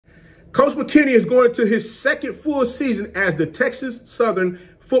Coach McKinney is going into his second full season as the Texas Southern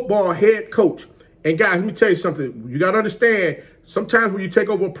football head coach. And guys, let me tell you something. You got to understand, sometimes when you take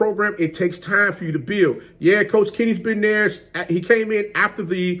over a program, it takes time for you to build. Yeah, Coach Kenny's been there. He came in after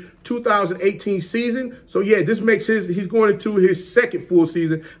the 2018 season. So yeah, this makes he's going into his second full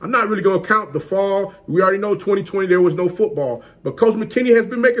season. I'm not really going to count the fall. We already know 2020, there was no football. But Coach McKinney has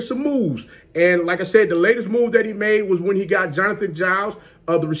been making some moves. And like I said, the latest move that he made was when he got Jonathan Giles,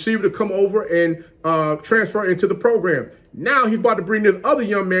 the receiver, to come over and transfer into the program. Now he's about to bring this other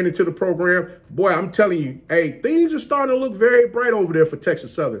young man into the program. Boy, I'm telling you, hey, things are starting to look very bright over there for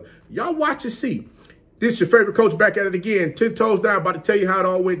Texas Southern. Y'all watch and see. This is your favorite coach back at it again. 10 toes down, about to tell you how it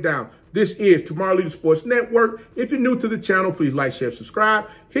all went down. This is Tomorrow Leader Sports Network. If you're new to the channel, please like, share, subscribe.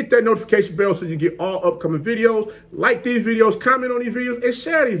 Hit that notification bell so you get all upcoming videos. Like these videos, comment on these videos, and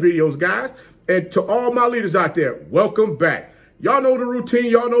share these videos, guys. And to all my leaders out there, welcome back. Y'all know the routine.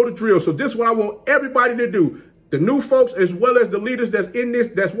 Y'all know the drill. So this is what I want everybody to do. The new folks, as well as the leaders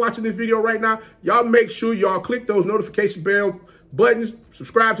that's watching this video right now, y'all make sure y'all click those notification bell buttons,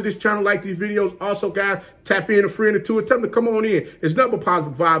 subscribe to this channel, like these videos. Also, guys, tap in a friend or two and tell them to come on in. It's nothing but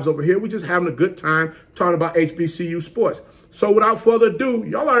positive vibes over here. We're just having a good time talking about HBCU sports. So without further ado,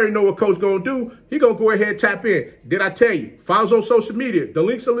 y'all already know what Coach gonna do. He gonna go ahead and tap in. Did I tell you? Follow us on social media. The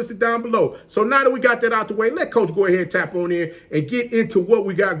links are listed down below. So now that we got that out the way, let Coach go ahead and tap on in and get into what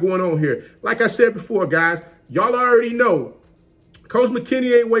we got going on here. Like I said before, guys, y'all already know Coach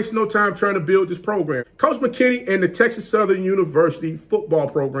McKinney ain't wasting no time trying to build this program. Coach McKinney and the Texas Southern University football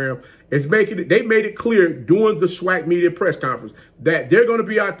program is they made it clear during the SWAC media press conference that they're going to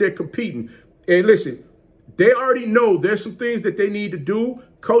be out there competing. And listen, they already know there's some things that they need to do.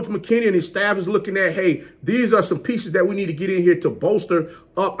 Coach McKinney and his staff is looking at, hey, these are some pieces that we need to get in here to bolster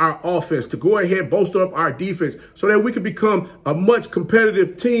up our offense, to go ahead and bolster up our defense so that we can become a much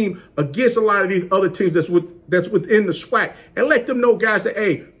competitive team against a lot of these other teams that's within the SWAC, and let them know, guys, that,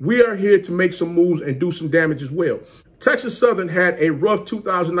 hey, we are here to make some moves and do some damage as well. Texas Southern had a rough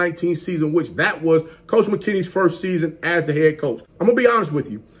 2019 season, which that was Coach McKinney's first season as the head coach. I'm going to be honest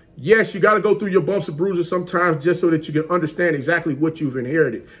with you. Yes, you got to go through your bumps and bruises sometimes just so that you can understand exactly what you've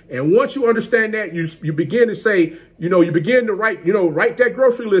inherited. And once you understand that, you begin to say, you begin to write that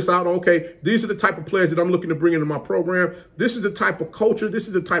grocery list out. Okay, these are the type of players that I'm looking to bring into my program. This is the type of culture. This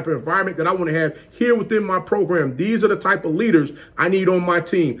is the type of environment that I want to have here within my program. These are the type of leaders I need on my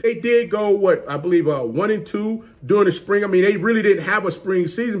team. They did go, I believe 1-2 during the spring. I mean, they really didn't have a spring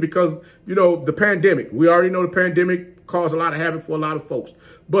season because, the pandemic. We already know the pandemic caused a lot of havoc for a lot of folks.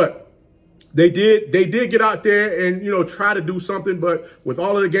 But they did get out there and, try to do something. But with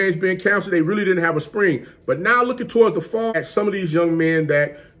all of the games being canceled, they really didn't have a spring. But now looking towards the fall, at some of these young men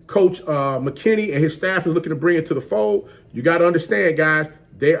that Coach McKinney and his staff is looking to bring into the fold, you got to understand, guys,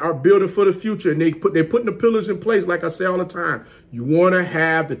 they are building for the future. And they're putting the pillars in place, like I say all the time. You want to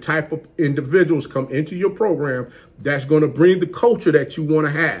have the type of individuals come into your program that's going to bring the culture that you want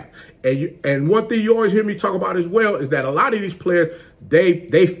to have. And one thing you always hear me talk about as well is that a lot of these players,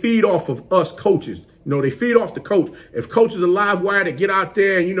 they feed off of us coaches. They feed off the coach. If coach is a live wire to get out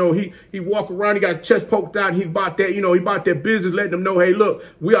there and, he walk around, he got his chest poked out, and he about that, he about that business, letting them know, hey, look,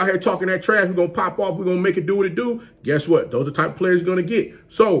 we out here talking that trash. We're going to pop off. We're going to make it do what it do. Guess what? Those are the type of players you're going to get.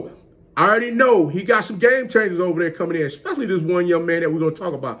 So I already know he got some game changers over there coming in, especially this one young man that we're going to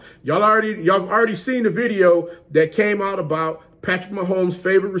talk about. Y'all already seen the video that came out about Patrick Mahomes'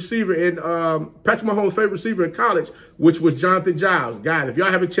 favorite receiver in college, which was Jonathan Giles. Guys, if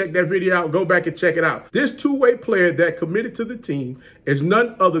y'all haven't checked that video out, go back and check it out. This two-way player that committed to the team is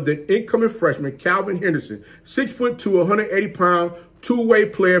none other than incoming freshman Calvin Henderson, 6'2", 180-pound, two-way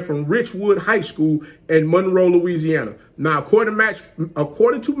player from Richwood High School in Monroe, Louisiana. Now, according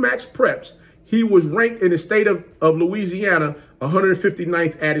to Max Preps, he was ranked in the state of Louisiana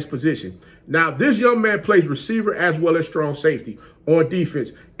 159th at his position. Now, this young man plays receiver as well as strong safety on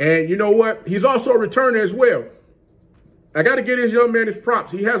defense. And you know what? He's also a returner as well. I got to give this young man his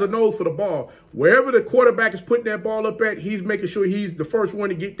props. He has a nose for the ball. Wherever the quarterback is putting that ball up at, he's making sure he's the first one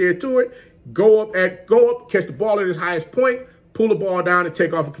to get there to it, go up, catch the ball at his highest point, pull the ball down and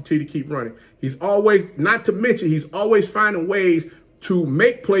take off and continue to keep running. He's always, not to mention, he's always finding ways to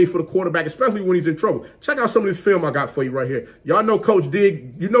make plays for the quarterback, especially when he's in trouble. Check out some of this film I got for you right here. Y'all know Coach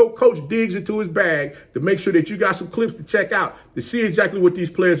digs into his bag to make sure that you got some clips to check out to see exactly what these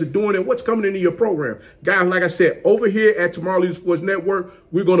players are doing and what's coming into your program. Guys, like I said, over here at Tomorrow Leader Sports Network,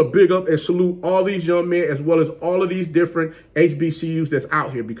 we're going to big up and salute all these young men as well as all of these different HBCUs that's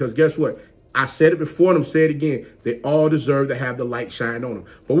out here, because guess what? I said it before and I'm saying it again. They all deserve to have the light shine on them.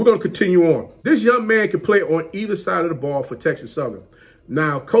 But we're going to continue on. This young man can play on either side of the ball for Texas Southern.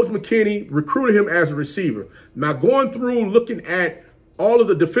 Now, Coach McKinney recruited him as a receiver. Now, going through looking at all of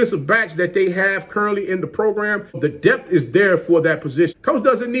the defensive backs that they have currently in the program, the depth is there for that position. Coach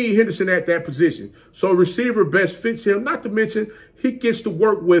doesn't need Henderson at that position. So receiver best fits him, not to mention he gets to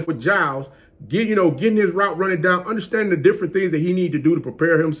work with Giles, getting his route running down, understanding the different things that he needs to do to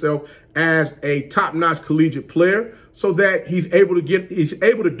prepare himself as a top-notch collegiate player, so that he's able to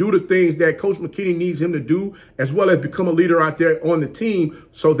do the things that Coach McKinney needs him to do, as well as become a leader out there on the team,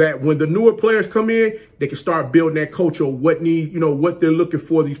 so that when the newer players come in, they can start building that culture of what they're looking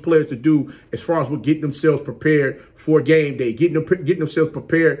for these players to do as far as with getting themselves prepared for game day, getting themselves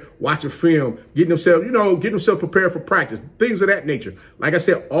prepared, watching film, getting themselves prepared for practice, things of that nature. Like I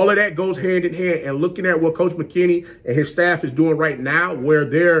said, all of that goes hand in hand, and looking at what Coach McKinney and his staff is doing right now, where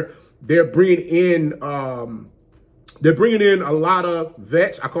they're bringing in a lot of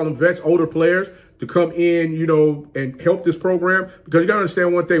vets. I call them vets, older players, to come in, and help this program. Because you got to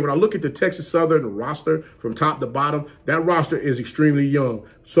understand one thing. When I look at the Texas Southern roster from top to bottom, that roster is extremely young.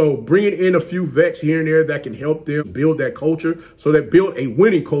 So bringing in a few vets here and there that can help them build that culture, so that build a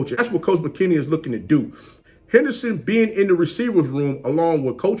winning culture. That's what Coach McKinney is looking to do. Henderson being in the receivers room along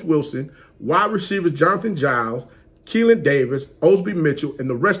with Coach Wilson, wide receivers Jonathan Giles, Keelan Davis, Osby Mitchell, and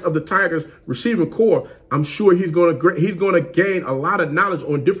the rest of the Tigers receiving core, I'm sure he's going to gain a lot of knowledge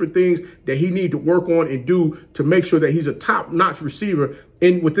on different things that he needs to work on and do to make sure that he's a top-notch receiver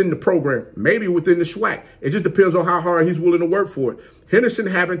within the program, maybe within the SWAC. It just depends on how hard he's willing to work for it. Henderson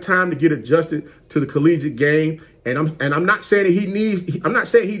having time to get adjusted to the collegiate game, and I'm not saying he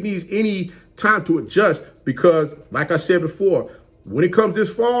needs any time to adjust, because, like I said before, when it comes this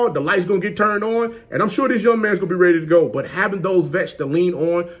fall, the light's going to get turned on, and I'm sure this young man's going to be ready to go. But having those vets to lean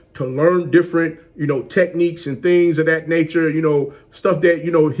on, to learn different, techniques and things of that nature, stuff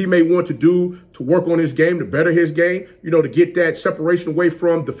that, he may want to do to work on his game, to better his game, to get that separation away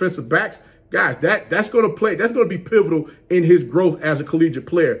from defensive backs. Guys, that's going to be pivotal in his growth as a collegiate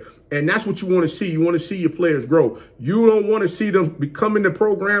player. And that's what you want to see. You want to see your players grow. You don't want to see them become in the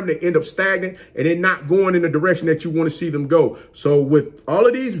program, they end up stagnant, and they're not going in the direction that you want to see them go. So with all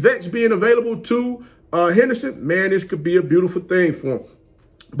of these vets being available to Henderson, man, this could be a beautiful thing for him.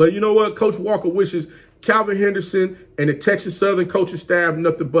 But you know what? Coach Walker wishes Calvin Henderson and the Texas Southern coaching staff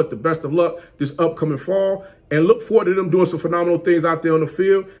nothing but the best of luck this upcoming fall, and look forward to them doing some phenomenal things out there on the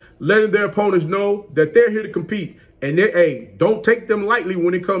field, letting their opponents know that they're here to compete. And don't take them lightly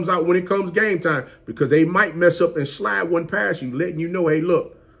when it comes game time, because they might mess up and slide one past you, letting you know, hey,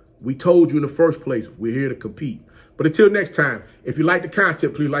 look, we told you in the first place, we're here to compete. But until next time, if you like the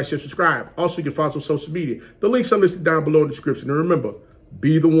content, please like, share, subscribe. Also, you can follow us on social media. The links are listed down below in the description. And remember,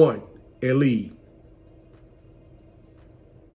 be the one and lead.